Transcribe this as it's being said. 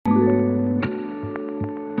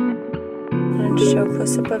wanted to show a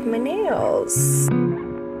close-up of my nails.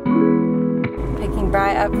 Picking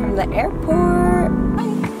Bri up from the airport.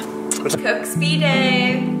 Cook's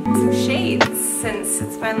B-Day. Some shades since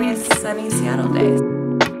it's finally a sunny Seattle day.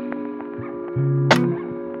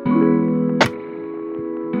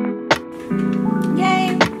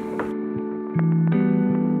 Yay!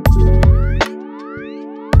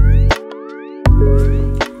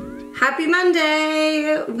 Happy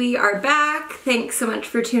Monday! We are back. Thanks so much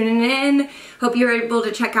for tuning in. Hope you were able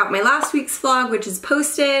to check out my last week's vlog, which is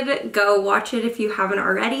posted. Go watch it if you haven't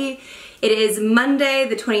already. It is Monday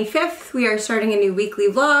the 25th. We are starting a new weekly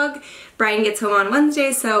vlog. Brian gets home on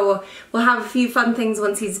Wednesday, so we'll have a few fun things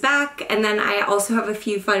once he's back. And then I also have a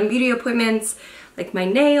few fun beauty appointments, like my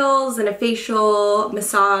nails and a facial,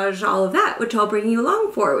 massage, all of that, which I'll bring you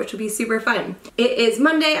along for, which will be super fun. It is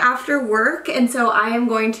Monday after work, and so I am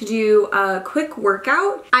going to do a quick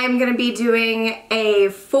workout. I am gonna be doing a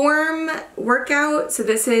form workout. So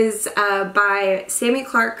this is by Sammy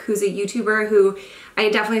Clark, who's a YouTuber who I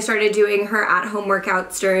definitely started doing her at-home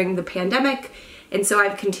workouts during the pandemic, and so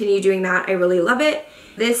I've continued doing that. I really love it.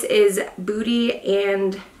 This is booty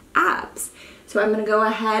and abs. So I'm gonna go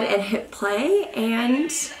ahead and hit play and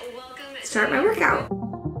start my workout.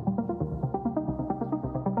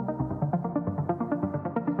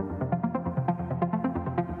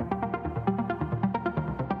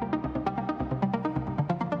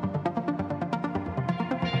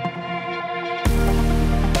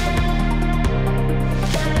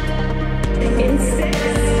 In 6,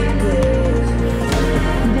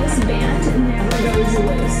 this band never goes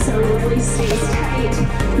loose, so it really stays tight.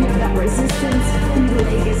 You have that resistance, your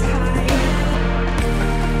leg is high.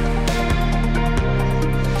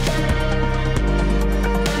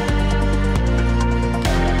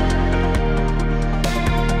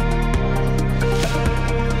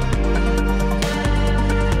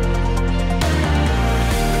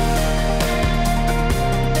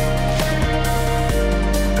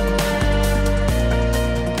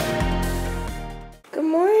 Good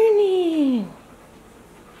morning.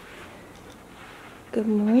 Good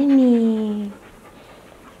morning.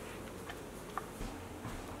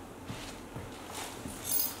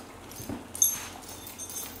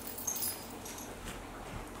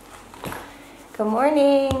 Good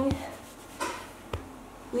morning.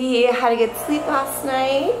 We had a good sleep last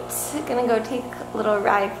night. Gonna go take a little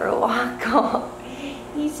ride for a walk. Oh,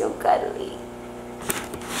 he's so cuddly.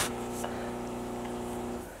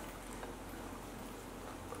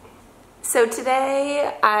 So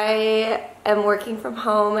today I am working from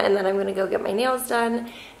home, and then I'm gonna go get my nails done.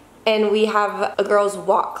 And we have a girls'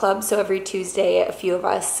 walk club, so every Tuesday a few of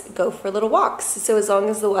us go for little walks. So as long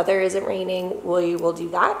as the weather isn't raining, we will do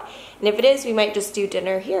that. And if it is, we might just do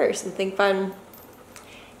dinner here or something fun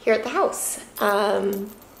here at the house.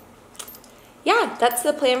 Yeah, that's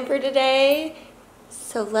the plan for today.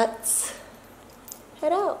 So let's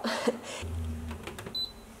head out.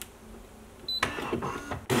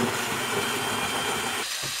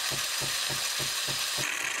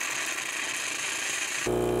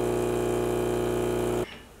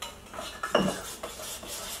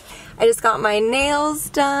 I just got my nails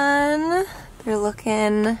done. They're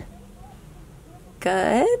looking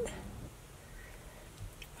good.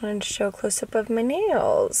 I wanted to show a close-up of my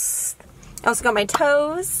nails. I also got my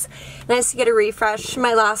toes. Nice to get a refresh.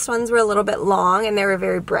 My last ones were a little bit long and they were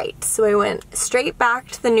very bright. So I went straight back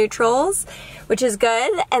to the neutrals, which is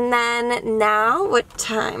good. And then now, what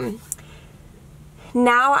time?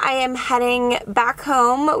 Now I am heading back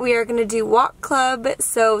home. We are gonna do walk club.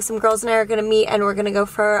 So some girls and I are gonna meet and we're gonna go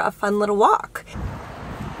for a fun little walk.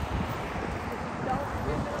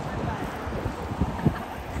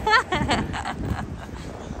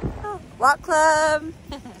 Walk club.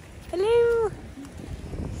 Hello.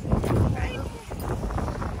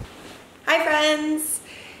 Hi friends.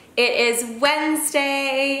 It is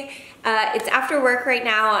Wednesday. It's after work right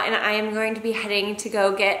now, and I am going to be heading to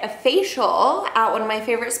go get a facial at one of my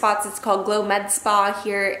favorite spots. It's called Glow Med Spa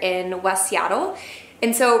here in West Seattle.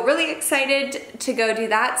 And so really excited to go do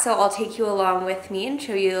that. So I'll take you along with me and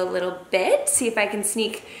show you a little bit, see if I can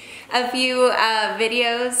sneak a few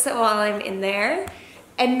videos while I'm in there.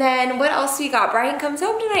 And then what else we got? Brian comes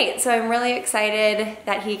home tonight, so I'm really excited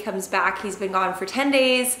that he comes back. He's been gone for 10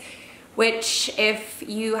 days. Which, if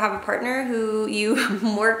you have a partner who you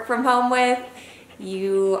work from home with,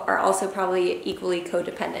 you are also probably equally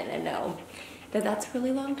codependent and know that that's a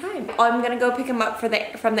really long time. I'm gonna go pick him up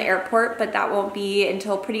from the airport, but that won't be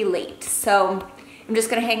until pretty late. So I'm just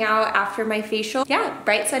gonna hang out after my facial. Yeah,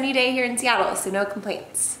 bright sunny day here in Seattle, so no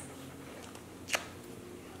complaints.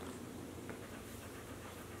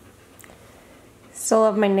 Still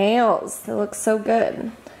love my nails. They look so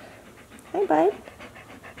good. Hi, bud.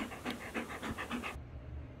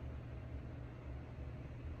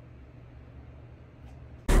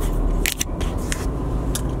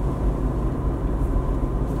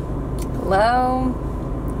 Hello.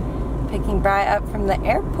 Picking Bri up from the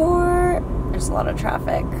airport. There's a lot of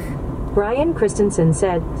traffic. Brian Christensen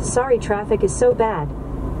said, "Sorry, traffic is so bad.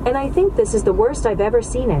 And I think this is the worst I've ever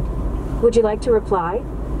seen it. Would you like to reply?"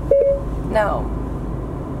 No.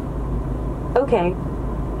 Okay.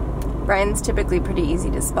 Brian's typically pretty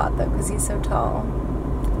easy to spot though because he's so tall.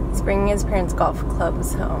 He's bringing his parents' golf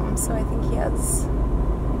clubs home, so I think he has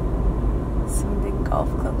some big golf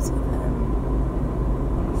clubs with him.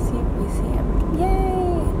 Let's see if we see him.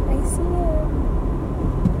 Yay! I see him.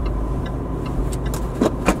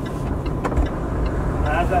 I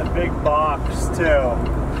have that big box too.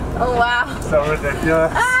 Oh wow. So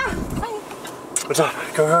ridiculous. Ah! What's up?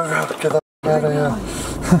 Go, go, go. Get that out of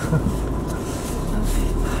here.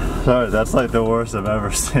 Sorry, that's like the worst I've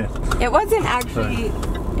ever seen. It wasn't actually,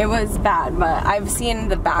 it was bad, but I've seen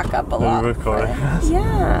the backup a lot. Are you recording this?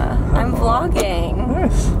 Yeah, I'm vlogging.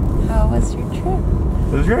 Nice. How was your trip?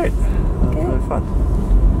 It was great. It was really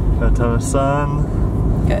fun. Got to have a son.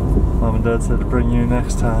 Good. Mom and Dad said to bring you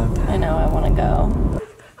next time. I know, I want to go.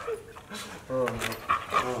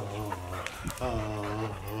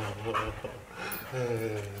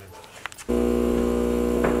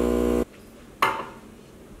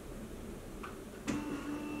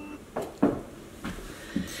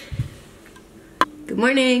 Good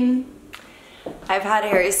morning. I've had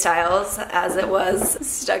Harry Styles as it was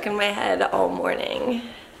stuck in my head all morning.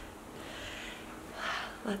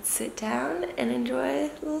 Let's sit down and enjoy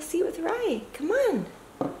a little seat with Rye. Come on.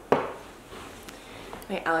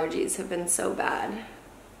 My allergies have been so bad.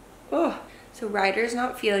 Oh, so Ryder's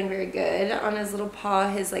not feeling very good. On his little paw,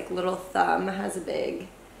 his like little thumb has a big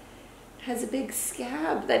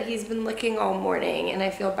scab that he's been licking all morning, and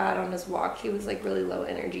I feel bad on his walk. He was like really low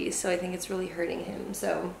energy, so I think it's really hurting him.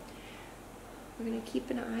 So we're gonna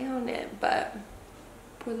keep an eye on it, but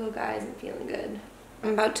poor little guy isn't feeling good.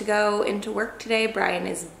 I'm about to go into work today. Brian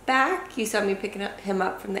is back. You saw me picking him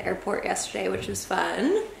up from the airport yesterday, which was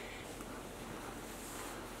fun.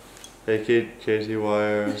 Hey, Katie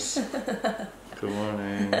Wires. Good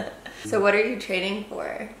morning. So what are you training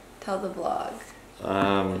for? Tell the vlog.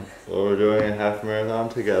 Well, we're doing a half marathon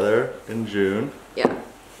together in June. Yeah.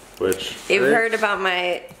 Which They've heard about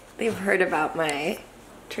my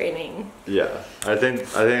training. Yeah, I think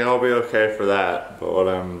I'll be okay for that. But what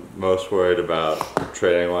I'm most worried about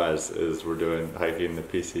training wise is we're doing hiking the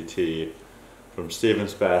PCT from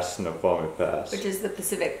Stevens Pass to Snoqualmie Pass, Which is the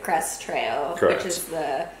Pacific Crest Trail. Correct. Which is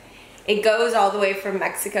it goes all the way from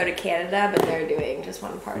Mexico to Canada, but they're doing just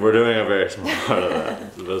one part. We're doing a very small part of that.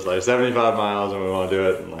 It was like 75 miles and we want to do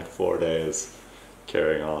it in like 4 days,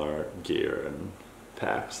 carrying all our gear and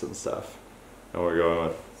packs and stuff. And we're going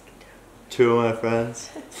with 2 of my friends,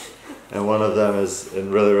 and one of them is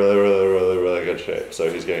in really good shape,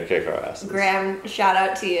 so he's gonna kick our asses. Graham, shout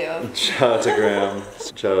out to you. Shout out to Graham,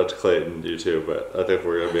 shout out to Clayton, you too, but I think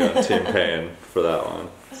we're gonna be on Team Payne for that one,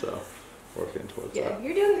 so working towards that.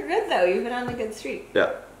 You're doing good though, you've been on a good streak.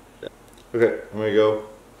 Yeah. Okay, I'm gonna go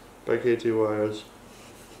by KT Wires.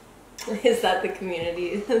 Is that the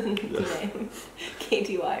community name?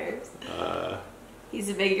 KT Wires. He's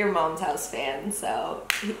a big Your Mom's House fan, so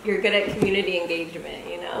you're good at community engagement,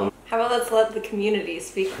 you know? How about let's let the community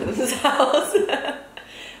speak for themselves?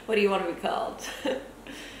 What do you want to be called?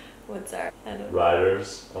 What's our... I don't know.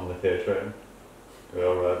 Riders on the K-Train. We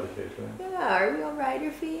all ride the K-Train. Yeah, are we all Rider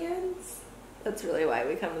fans? That's really why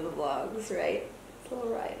we come to the vlogs, right? It's a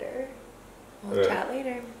little Rider. We'll chat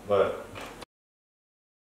later. Bye.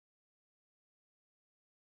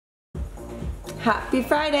 Happy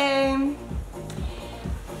Friday!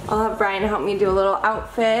 I'll have Brian help me do a little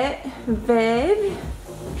outfit vid.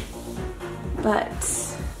 But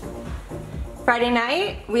Friday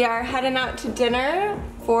night, we are heading out to dinner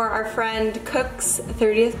for our friend Cook's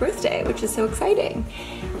 30th birthday, which is so exciting.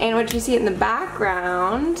 And what you see in the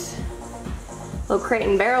background, little crate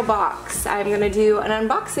and barrel box. I'm gonna do an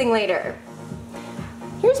unboxing later.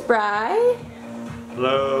 Here's Bri.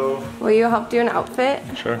 Hello. Will you help do an outfit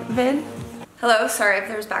vid? Hello, sorry if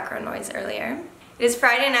there was background noise earlier. It is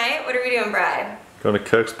Friday night. What are we doing, Bri? Going to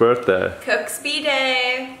Cook's birthday. Cook's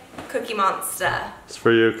B-Day. Cookie Monster. It's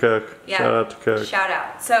for you, Cook. Yeah. Shout out to Cook. Shout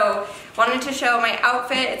out. So, wanted to show my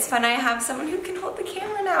outfit. It's fun I have someone who can hold the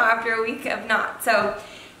camera now after a week of not. So,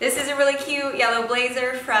 this is a really cute yellow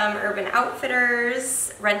blazer from Urban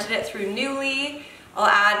Outfitters. Rented it through Nuuly. I'll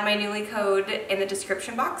add my Nuuly code in the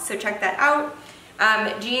description box, so check that out.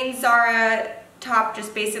 Jeans, Zara, top,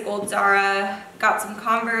 just basic old Zara. Got some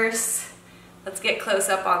Converse. Let's get close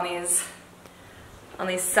up on these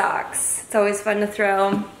socks. It's always fun to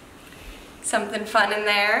throw something fun in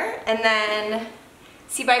there. And then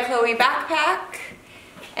See by Chloe backpack.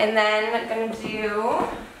 And then I'm gonna do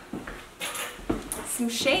some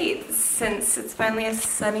shades since it's finally a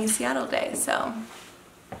sunny Seattle day. So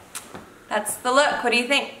that's the look. What do you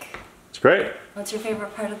think? It's great. What's your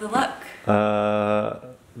favorite part of the look?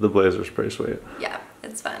 The blazer's pretty sweet. Yeah,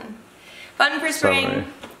 it's fun. Fun for spring. Summery.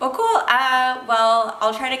 Well, cool. Well,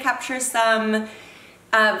 I'll try to capture some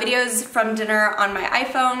videos from dinner on my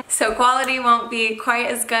iPhone, so quality won't be quite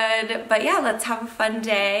as good, but yeah, let's have a fun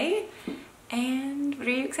day. And what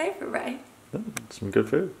are you excited for, Bri? Some good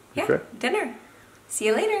food. Yeah, Okay. dinner. See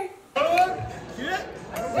you later.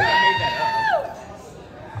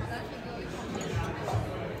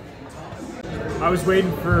 I was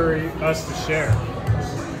waiting for us to share.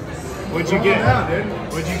 What'd you get?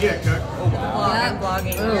 What'd you get, Cook? I'm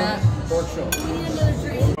vlogging.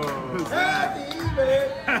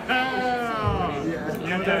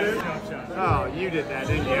 Oh, you did that,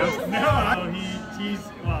 didn't you? No, he's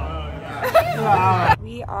well, yeah.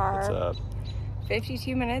 We What's are up?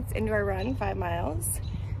 52 minutes into our run, 5 miles.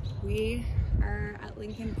 We are at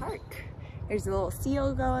Lincoln Park. There's a little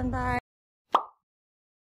seal going by.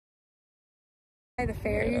 The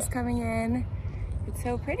ferry's coming in. It's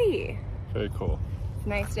so pretty. Very cool. It's a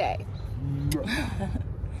nice day.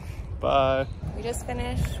 Bye. We just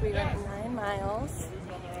finished. We went 9 miles.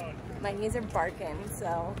 My knees are barking,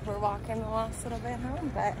 so we're walking the last little bit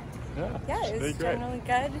home. But yeah, it was generally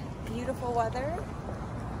good. Beautiful weather.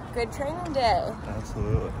 Good training day.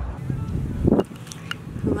 Absolutely.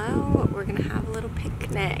 Hello, we're gonna have a little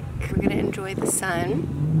picnic. We're gonna enjoy the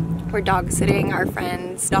sun. We're dog sitting our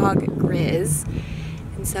friend's dog, Grizz.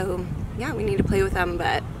 And so, yeah, we need to play with them,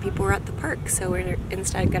 but people were at the park, so we're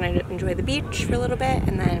instead gonna enjoy the beach for a little bit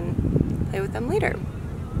and then play with them later.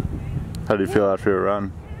 How do you feel after your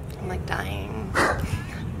run? I'm like dying.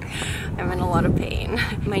 I'm in a lot of pain.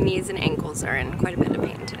 My knees and ankles are in quite a bit of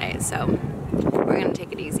pain today, so we're gonna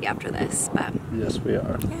take it easy after this, but Yes, we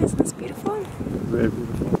are. yeah, isn't this beautiful? Very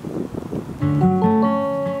beautiful.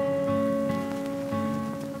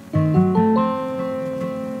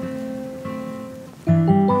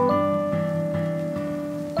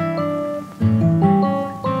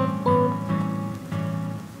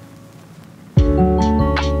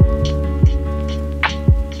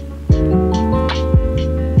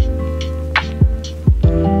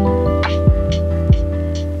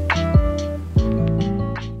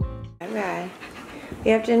 We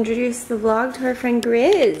have to introduce the vlog to our friend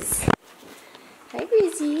Grizz. Hi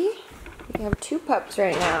Grizzy. We have 2 pups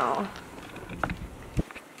right now.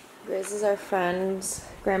 Grizz is our friend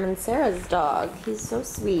Graham and Sarah's dog. He's so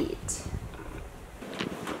sweet.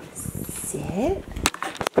 Sit.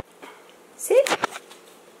 Sit.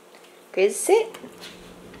 Grizz, sit.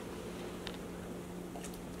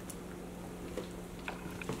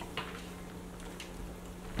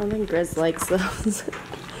 I don't think Grizz likes those.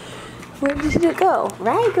 Where did it go?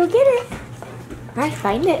 Right, go get it. Right,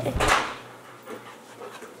 find it.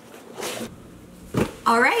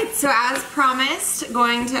 All right, so as promised,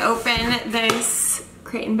 going to open this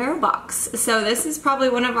Crate and Barrel box. So this is probably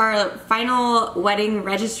one of our final wedding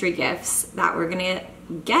registry gifts that we're gonna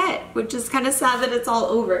get, which is kind of sad that it's all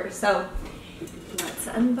over. So let's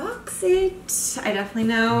unbox it. I definitely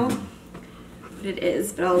know what it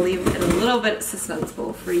is, but I'll leave it a little bit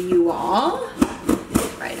suspenseful for you all.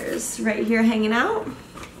 Writers right here hanging out.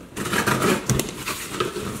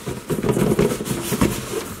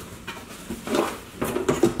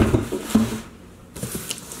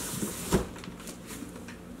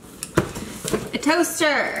 A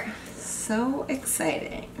toaster. So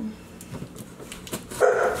exciting.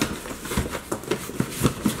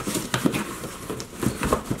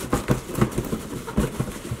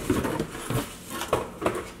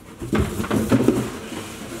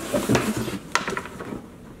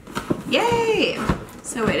 Yay!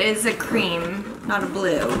 So it is a cream, not a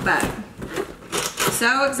blue, but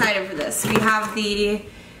so excited for this. We have the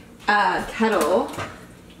kettle,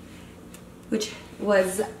 which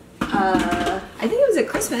was, I think it was a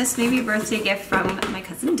Christmas, maybe a birthday gift from my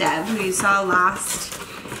cousin Deb, who you saw last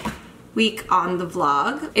week on the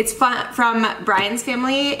vlog. It's from Brian's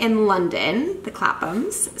family in London, the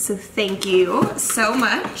Claphams. So thank you so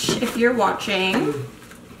much if you're watching.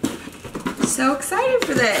 So excited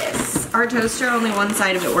for this. Our toaster, only one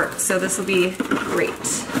side of it works, so this will be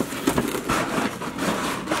great.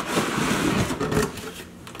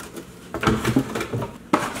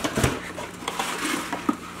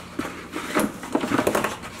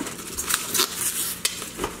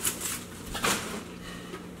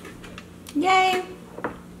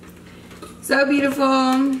 So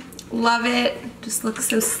beautiful. Love it. Just looks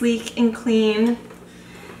so sleek and clean.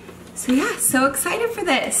 So yeah, so excited for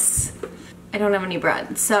this. I don't have any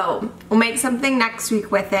bread, so we'll make something next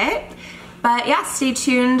week with it. But yeah, stay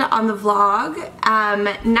tuned on the vlog.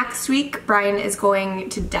 Next week, Brian is going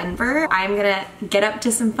to Denver. I'm gonna get up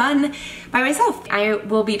to some fun by myself. I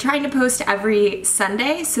will be trying to post every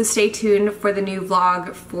Sunday, so stay tuned for the new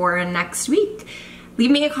vlog for next week. Leave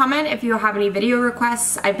me a comment if you have any video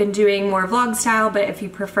requests. I've been doing more vlog style, but if you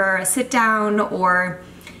prefer a sit down or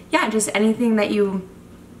yeah, just anything that you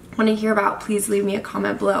want to hear about, please leave me a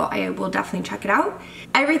comment below. I will definitely check it out.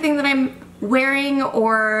 Everything that I'm wearing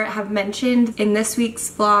or have mentioned in this week's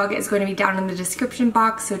vlog is going to be down in the description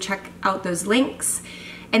box, so check out those links.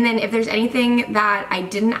 And then if there's anything that I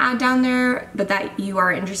didn't add down there but that you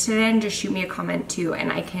are interested in, just shoot me a comment too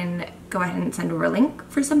and I can go ahead and send over a link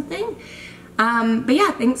for something. But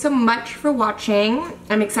yeah, thanks so much for watching.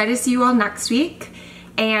 I'm excited to see you all next week,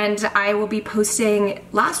 and I will be posting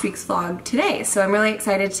last week's vlog today, so I'm really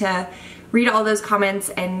excited to read all those comments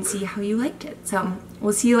and see how you liked it. So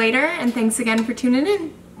we'll see you later, and thanks again for tuning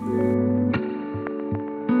in.